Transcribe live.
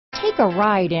Take a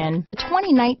ride in the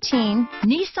 2019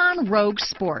 Nissan Rogue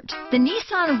Sport. The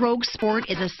Nissan Rogue Sport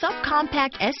is a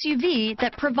subcompact SUV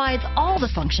that provides all the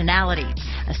functionality.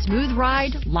 A smooth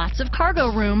ride, lots of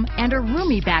cargo room, and a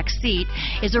roomy back seat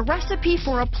is a recipe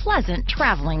for a pleasant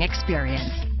traveling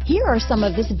experience. Here are some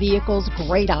of this vehicle's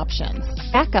great options: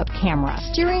 backup camera,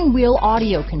 steering wheel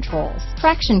audio controls,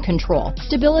 traction control,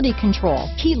 stability control,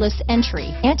 keyless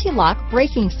entry, anti-lock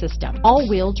braking system,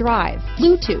 all-wheel drive,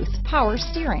 Bluetooth, power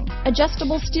steering,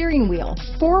 adjustable steering wheel,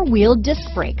 four-wheel disc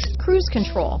brakes, cruise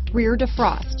control, rear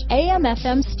defrost,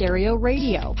 AM/FM stereo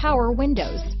radio, power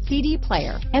windows, CD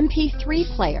player, MP3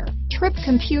 player, trip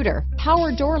computer,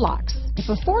 power door locks. If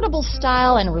affordable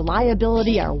style and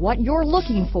reliability are what you're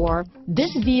looking for,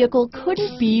 this vehicle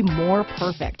couldn't be more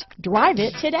perfect. Drive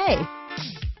it today.